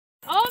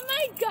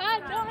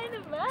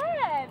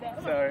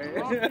Sorry.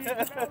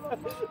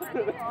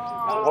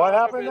 What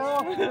happened now?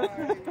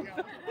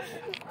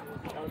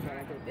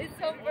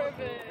 It's on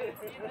purpose.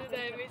 You do that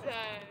every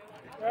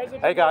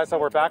time. Hey guys, so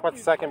we're back with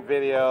the second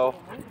video.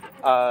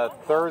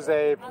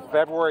 Thursday,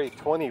 February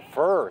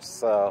 21st.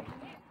 So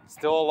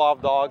still a lot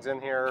of dogs in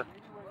here.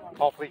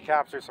 Hopefully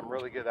capture some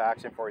really good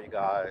action for you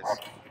guys.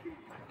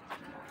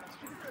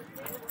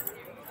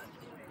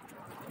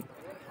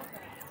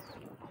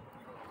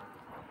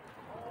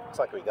 Looks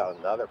like we got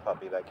another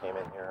puppy that came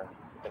in here.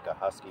 I think a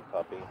husky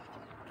puppy.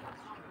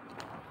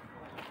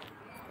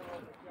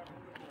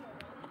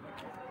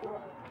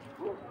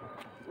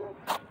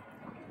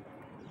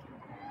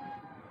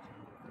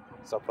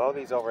 So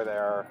Bodie's over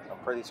there. I'm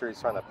pretty sure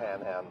he's trying to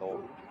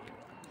panhandle.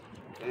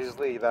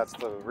 Usually that's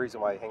the reason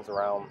why he hangs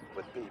around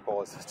with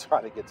people, is to try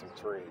to get some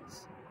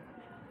treats.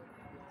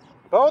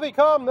 Bodie,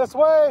 come this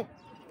way!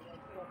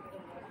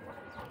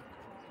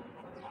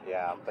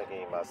 Yeah, I'm thinking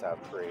he must have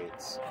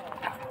treats.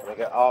 Let me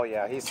get, oh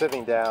yeah, he's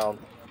sitting down.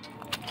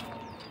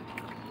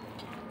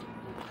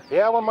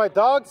 Yeah, when my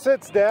dog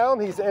sits down,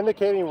 he's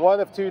indicating one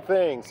of two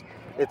things.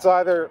 It's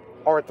either,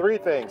 or three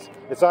things.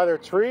 It's either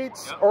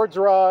treats or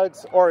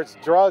drugs, or it's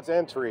drugs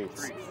and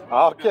treats.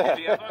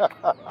 Okay.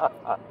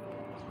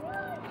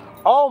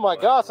 Oh my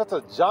gosh, that's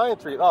a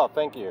giant treat. Oh,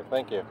 thank you,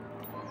 thank you.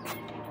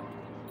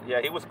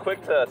 Yeah, he was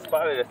quick to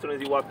spot it as soon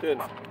as he walked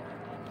in.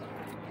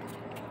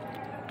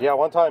 Yeah,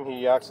 one time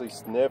he actually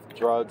sniffed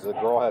drugs. The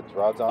girl had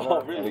drugs on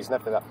her, really? And he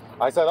sniffed it out.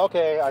 I said,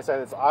 okay. I said,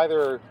 it's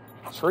either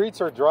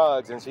treats or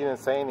drugs, and she didn't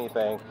say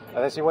anything.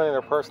 And then she went in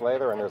her purse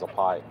later, and there's a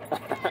pipe.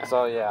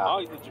 So, yeah. Oh,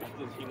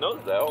 he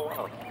knows that. Oh,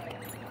 wow.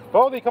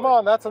 Bodie, come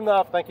on. That's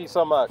enough. Thank you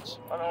so much.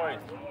 Oh, no worries.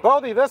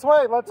 Bodie, this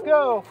way. Let's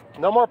go.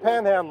 No more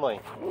panhandling.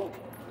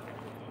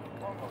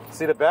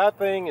 See, the bad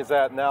thing is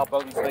that now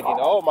Bodie's thinking,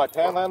 oh, my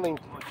panhandling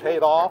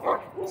paid off,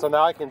 so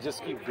now I can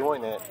just keep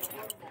doing it.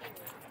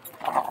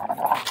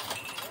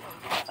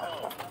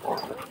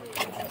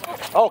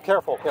 Oh,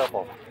 careful,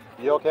 careful.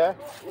 You okay?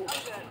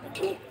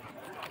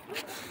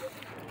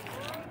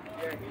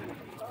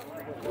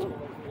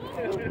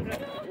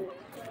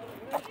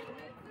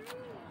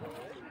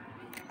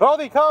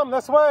 Bodie, come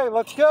this way.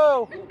 Let's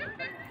go.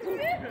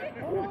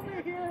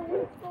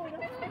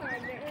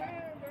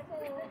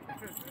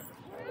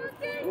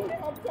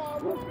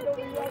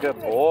 Good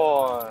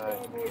boy.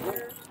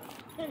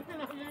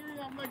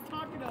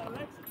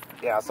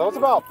 Yeah, so it's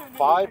about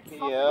 5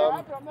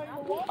 p.m.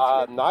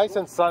 Nice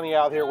and sunny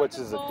out here, which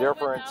is a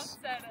difference,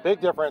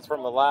 big difference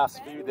from the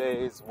last few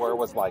days where it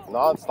was like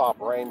non-stop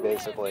rain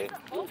basically.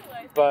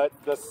 But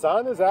the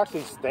sun is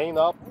actually staying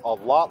up a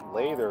lot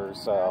later,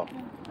 so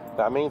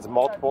that means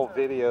multiple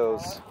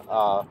videos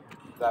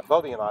that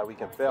Bodie and we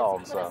can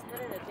film. So.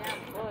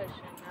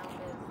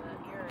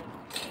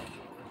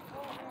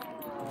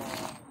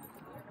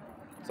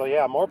 So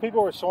yeah, more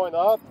people were showing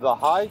up. The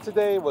high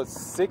today was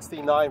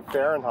 69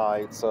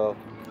 Fahrenheit, so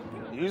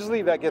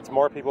usually that gets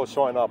more people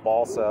showing up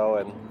also.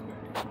 And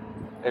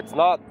it's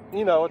not,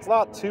 you know, it's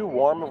not too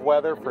warm of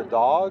weather for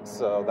dogs,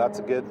 so that's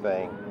a good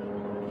thing.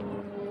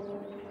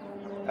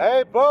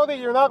 Hey, Bodie,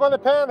 you're not going to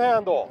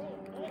panhandle.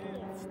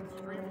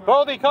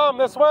 Bodie, come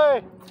this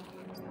way.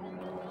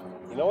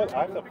 You know what?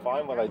 I have to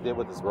find what I did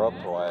with this rope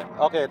toy.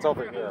 Okay, it's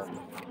over here.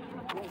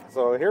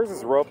 So here's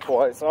this rope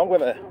toy. So I'm going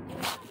to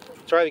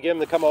try to get him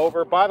to come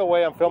over. By the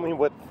way, I'm filming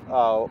with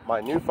my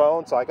new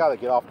phone, so I got to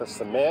get off the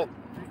cement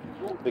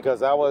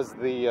because that was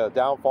the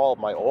downfall of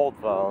my old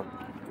phone.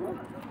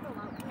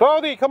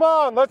 Bodie, come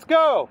on, let's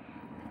go.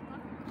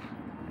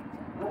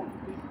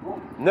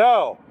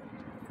 No.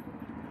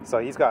 So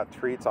he's got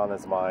treats on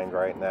his mind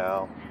right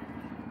now.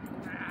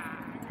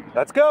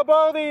 Let's go,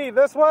 Bodie,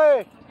 this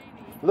way.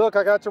 Look,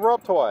 I got your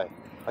rope toy.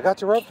 I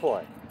got your rope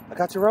toy. I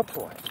got your rope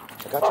toy.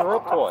 I got your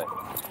rope toy.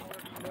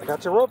 I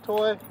got your rope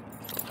toy.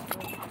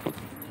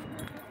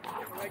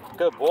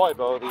 Good boy,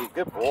 Bodie.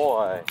 Good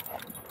boy.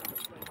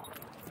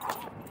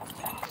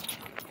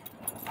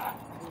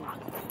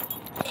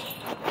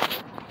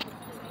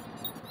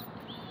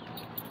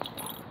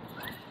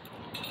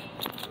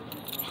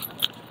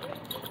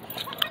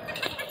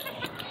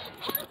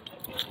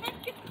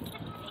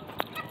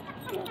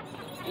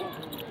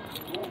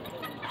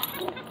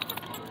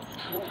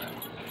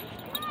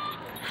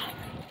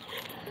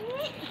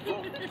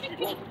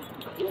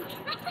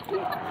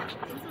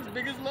 He's as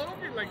big as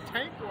Logan, like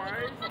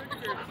tank-wise. Look at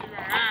this.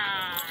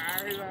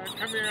 He's like,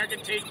 come here, I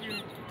can take you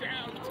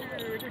down too.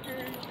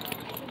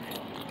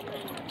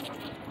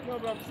 No,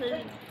 but I'm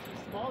saying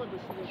she's smaller, but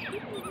she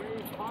was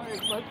very high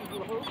as much as the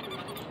Logan.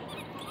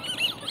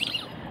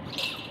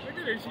 Look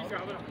at her, she's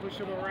out there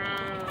pushing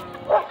around.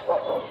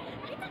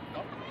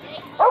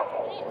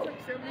 It's like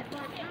 75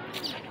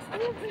 pounds.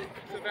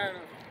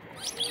 Savannah.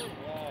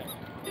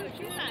 Dude,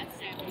 you're not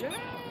 70. Yeah.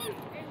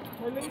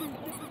 My lady, 50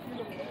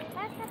 kilos.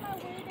 Last time I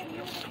weighed him, he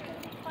was 35.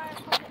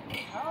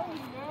 How is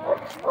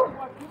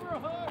that? Give her a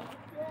hug.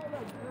 Yeah,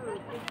 that's good.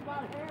 It's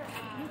not hair.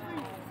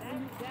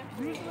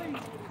 Usually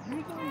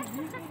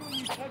when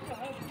you touch a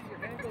husky, your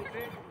hand goes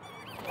in.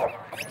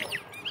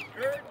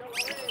 Hurt, no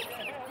way.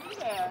 Look at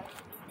that.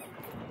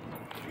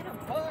 Get a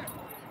butt.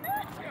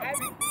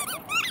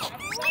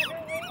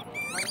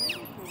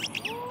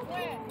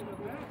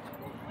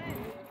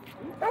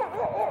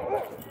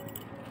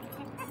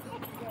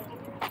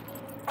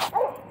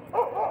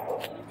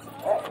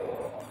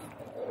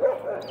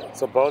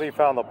 So Bodhi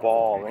found the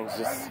ball and he's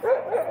just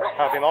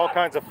having all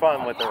kinds of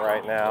fun with it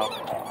right now.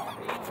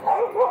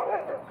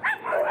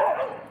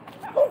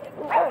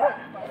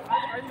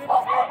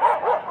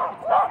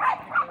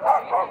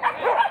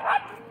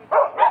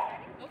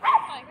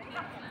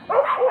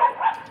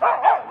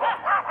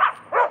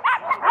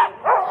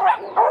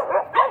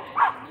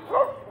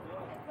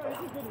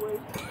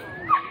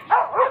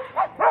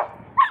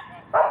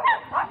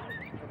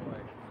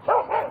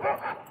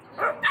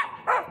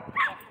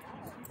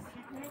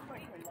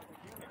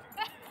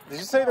 Did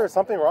you say there's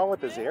something wrong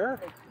with his ear?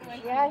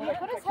 Yeah, he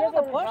put his head in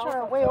the bush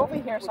or way over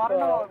here, so I don't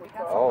know.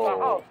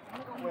 Oh.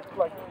 With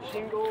like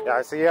shingles. Yeah,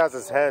 I see he has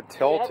his head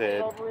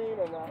tilted.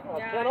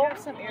 Yeah, I have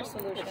some ear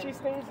solution. She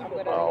stays in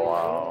the Oh,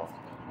 wow.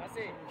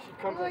 She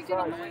comes Oh, I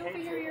get him way over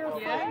here, you're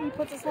fine. He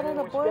puts his head in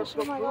the bush.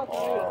 Oh my god.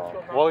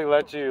 Oh. Will he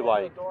let you,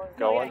 like,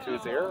 go into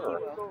his ear? Or?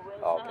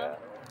 Oh, okay.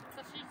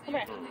 Come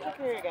here. Check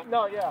your ear again.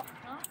 No, yeah.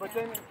 But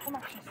then she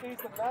stays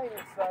the night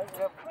inside.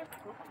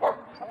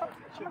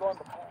 She go on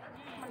the path.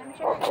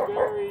 She's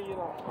very, you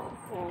know,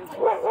 she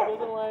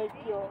doesn't like,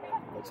 you know.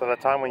 So the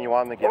time when you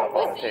want him to get up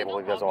on the table,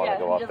 he doesn't want to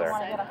go up there.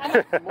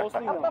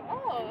 Mostly no.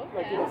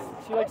 Like,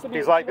 she likes to be.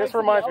 He's like, this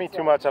reminds me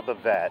too much of the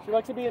vet. She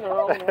likes to be in her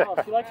own house.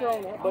 She likes her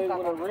own house, but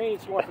when it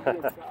rains, she wants to be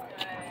inside. I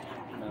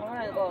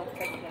want to go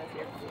check his ear.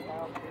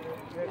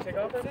 You gonna take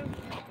off right now?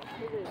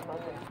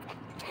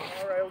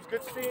 Alright, it was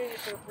good seeing you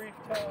for a brief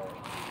time.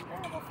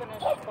 Yeah, we'll finish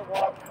the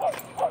walk.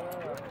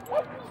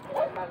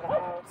 I'm out of the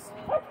house.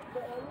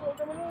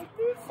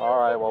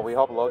 Alright, well, we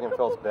hope Logan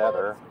feels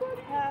better.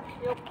 Yeah,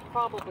 you'll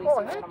probably Oh,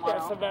 see him heck yeah,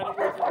 tomorrow. Savannah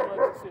goes to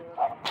emergency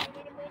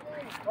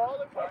room.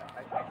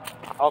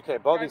 Okay,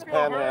 Bodhi's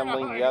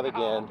panhandling yet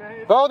again.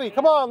 Bodhi,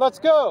 come on, let's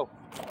go!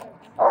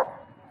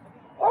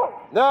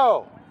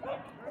 No!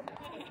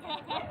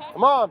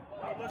 Come on!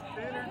 When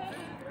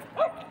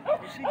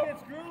she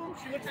gets groomed,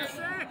 she looks the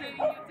same.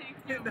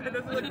 That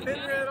doesn't look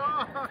thinner at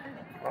all.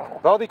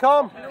 Bodhi,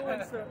 come! You know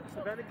when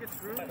Savannah gets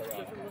groomed, it doesn't look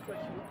like she looks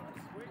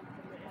sweet.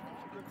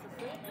 She looks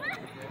the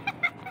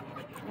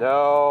same.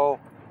 No.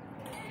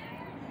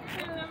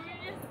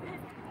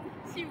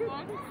 She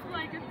walks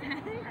like a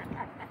tank.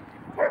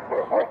 I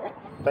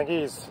think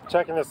he's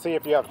checking to see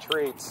if you have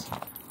treats.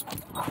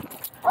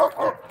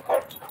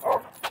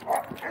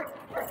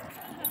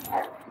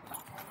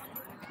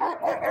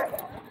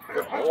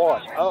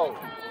 What? Oh.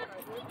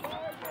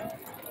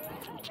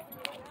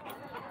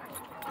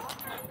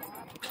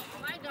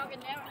 My dog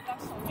never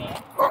fucks with me.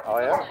 Oh,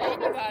 yeah?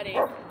 Anybody.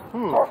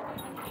 Hmm.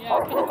 Yeah,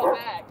 can you go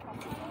back?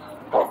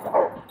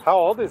 How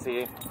old is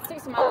he?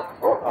 6 months.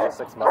 Oh,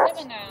 6 months.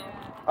 7 now.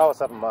 Oh,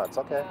 7 months.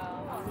 Okay. Yeah.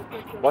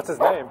 What's his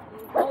name?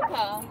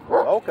 Mocha.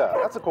 Mocha.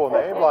 That's a cool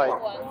name. Like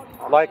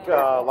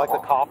the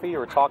coffee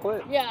or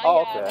chocolate? Yeah,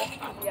 Oh, yeah. okay.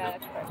 Yeah,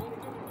 that's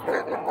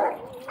correct.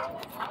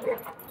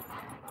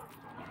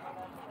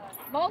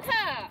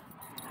 Mocha!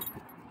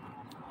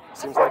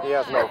 Seems like he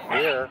has no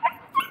fear.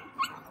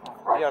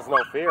 He has no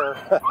fear.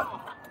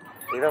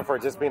 Even for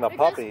just being a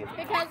puppy.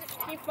 Because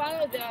he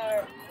followed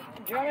the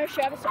German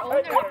Shepherd's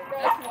owner.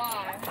 That's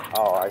why.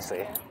 Oh, I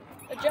see.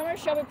 The German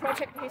Shepherd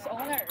protect his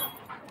owner.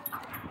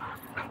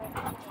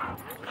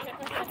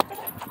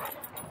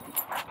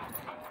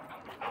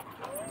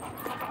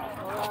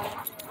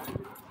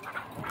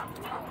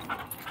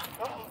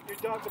 Your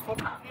dog's a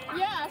puppy?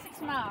 Yeah,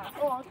 6 months.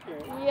 Oh, okay.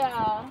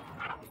 Yeah.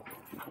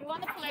 You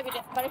want to play with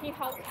it, but he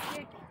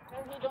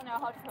don't know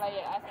how to play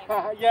it, I think.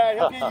 Yeah,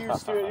 he'll get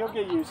used to it. He'll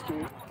get used to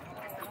it.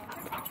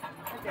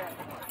 Okay.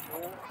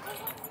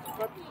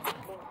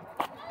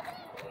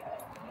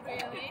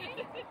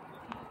 Really?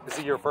 Is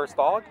he your first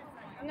dog?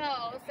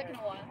 No, second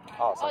one.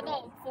 Oh, second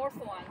no, fourth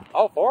one.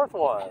 Oh, fourth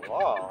one.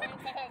 Wow. You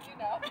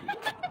know.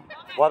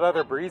 What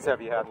other breeds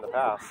have you had in the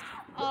past?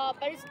 But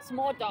it's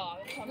small dog.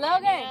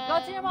 Logan,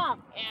 go to your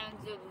mom. And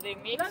the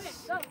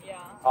mix. Yeah.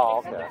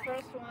 Oh, This is okay. the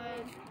first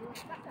one.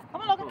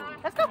 Come on, Logan.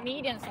 Let's go.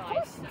 Medium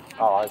size.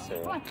 Oh, I see.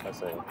 I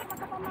see.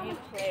 You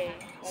play.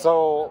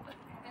 So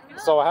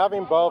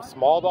having both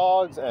small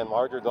dogs and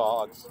larger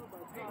dogs,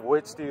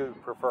 which do you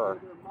prefer?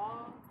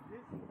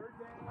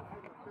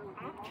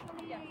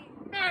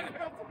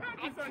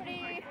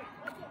 Actually,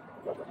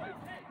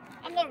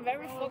 I'm not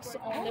very focused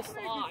on the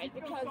slide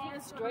because he's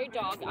a stray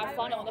dog I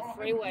found on the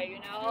freeway, you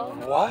know?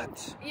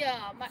 What?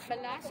 Yeah, my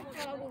last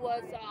dog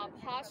was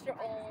passed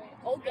on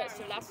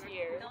August last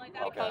year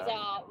because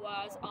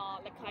was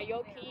the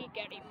coyote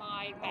get in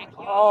my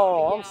backyard.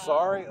 Oh, I'm Yeah.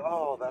 sorry.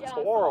 Oh, that's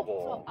Yeah,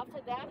 horrible. So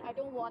after that, I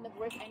don't want to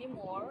break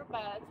anymore.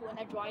 But when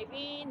I drive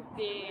in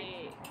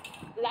the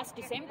last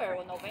December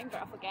or November,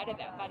 I forget it.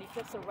 But it's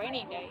just a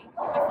rainy day.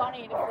 I found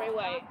it in the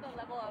freeway.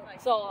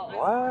 So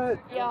What?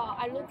 yeah,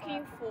 I'm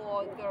looking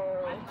for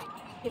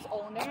his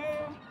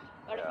owner,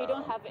 but he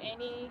don't have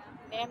any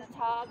name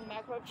tag,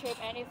 microchip,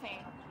 anything.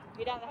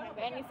 He doesn't have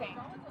anything.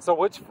 So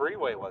which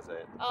freeway was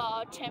it?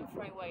 Chen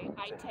Freeway,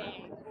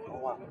 I-10. Oh,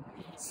 wow.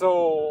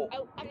 So,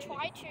 I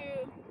tried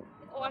to,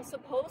 or I'm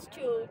supposed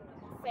to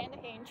send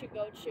him to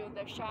go to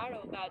the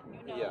shadow, but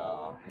you know.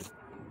 yeah. So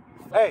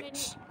Hey, many-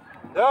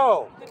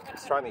 No!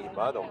 He's trying to eat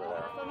mud over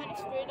there. So many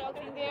stray dogs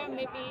in there,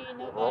 maybe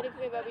nobody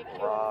will be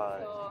careful.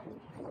 Right.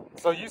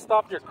 So, So you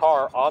stopped your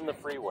car on the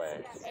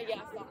freeway yeah,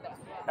 stop that.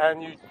 Yeah.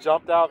 and you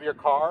jumped out of your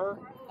car?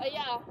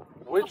 Yeah.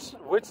 Which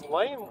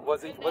lane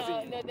was he? Was he?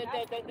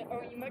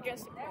 The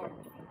emergency part.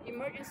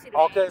 Emergency lane.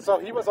 Okay, so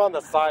he was on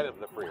the side of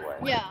the freeway.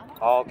 Yeah.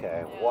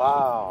 Okay,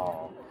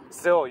 wow.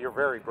 Still, you're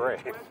very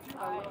brave.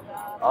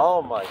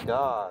 Oh my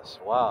gosh,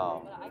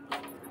 wow.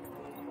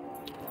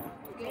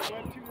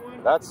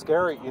 That's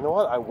scary. You know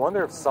what? I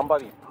wonder if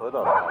somebody put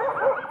him,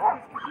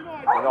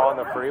 on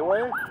the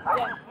freeway?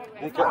 Yeah.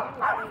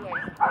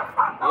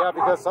 Yeah,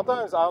 because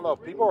sometimes, I don't know,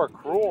 people are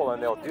cruel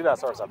and they'll do that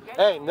sort of stuff.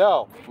 Hey,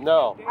 no.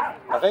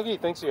 I think he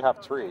thinks you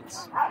have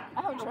treats. I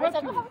have treats.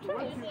 I don't have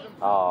treats.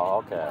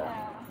 Oh, okay.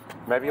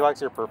 Maybe he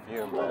likes your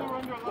perfume then.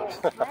 Treats,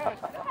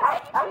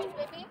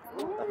 baby.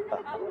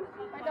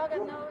 My dog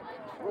has no.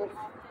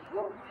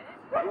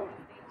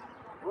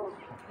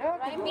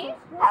 Right, me?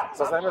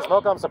 So his name is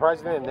Mocha. I'm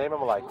surprised you didn't name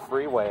him like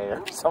Freeway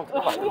or something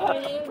like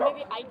that.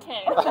 Maybe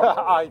I-10.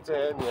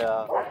 I-10,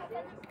 yeah.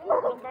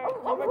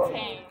 Number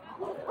 10.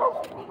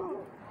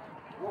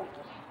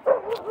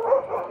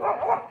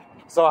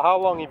 So how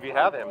long have you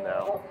had him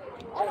now?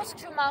 Almost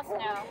 2 months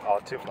now. Oh,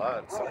 2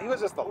 months. So he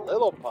was just a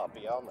little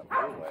puppy on the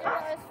freeway.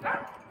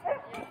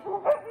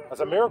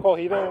 It's a miracle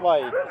he didn't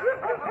like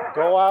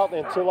go out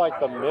into like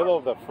the middle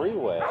of the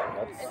freeway.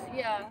 That's,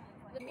 Yeah.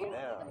 The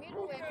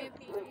middle way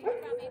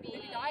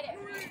maybe died it.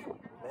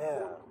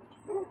 yeah.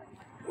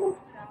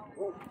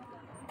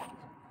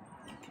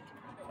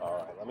 All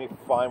right, let me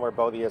find where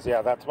Bodhi is.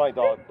 Yeah, that's my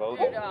dog,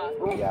 Bodhi. Your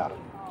dog. Yeah.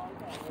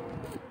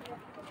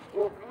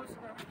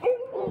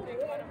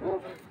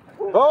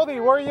 Bodhi,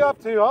 where are you up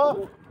to, huh?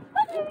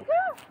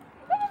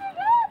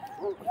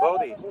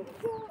 Bodhi.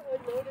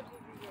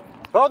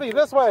 Bodhi,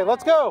 this way.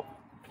 Let's go.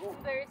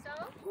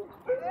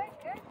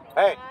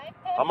 Hey,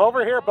 I'm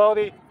over here,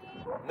 Bodhi.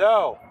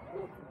 No.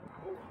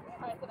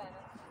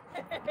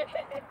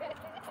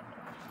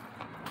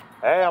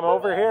 Hey, I'm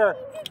over here.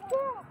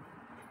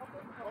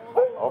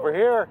 Over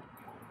here.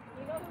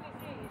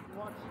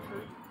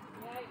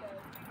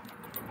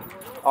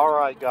 All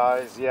right,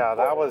 guys. Yeah,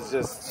 that was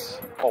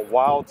just a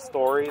wild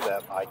story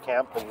that I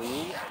can't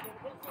believe.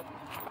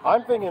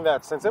 I'm thinking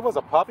that since it was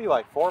a puppy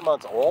like 4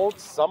 months old,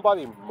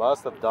 somebody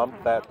must have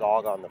dumped that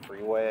dog on the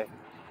freeway.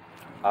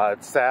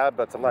 It's sad,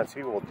 but sometimes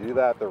people will do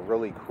that. They're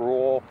really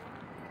cruel.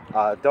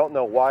 Don't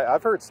know why.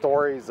 I've heard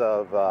stories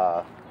of,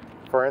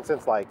 for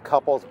instance, like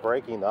couples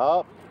breaking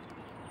up,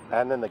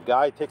 and then the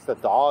guy takes the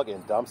dog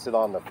and dumps it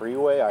on the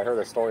freeway. I heard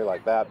a story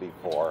like that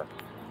before.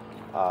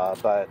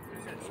 But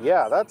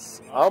yeah,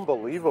 that's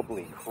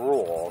unbelievably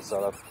cruel.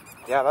 So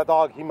yeah, that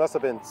dog, he must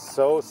have been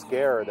so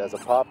scared as a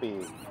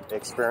puppy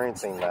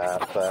experiencing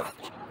that.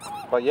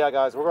 But yeah,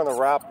 guys, we're going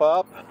to wrap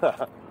up.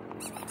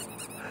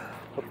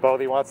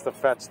 Bodhi wants to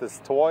fetch this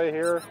toy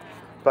here.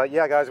 But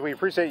yeah, guys, we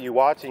appreciate you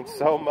watching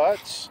so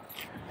much.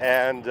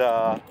 And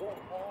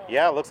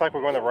yeah, it looks like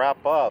we're going to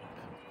wrap up.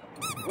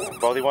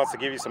 Bodhi wants to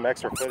give you some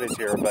extra footage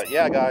here. But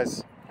yeah,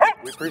 guys,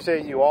 we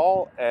appreciate you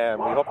all. And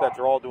we hope that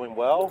you're all doing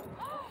well.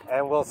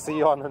 And we'll see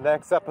you on the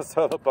next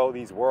episode of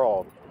Bodhi's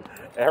World.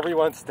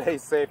 Everyone stay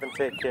safe and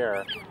take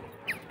care.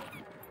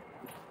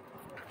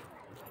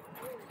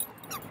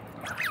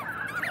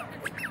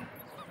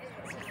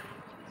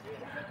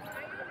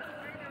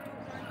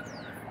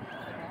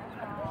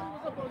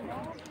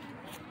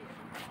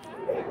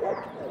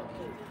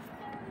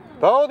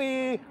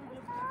 Bodhi!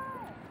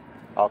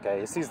 Okay,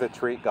 he sees the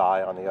treat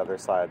guy on the other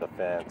side of the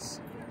fence.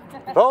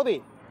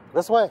 Bodhi,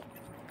 this way.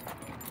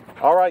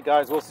 All right,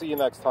 guys, we'll see you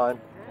next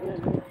time.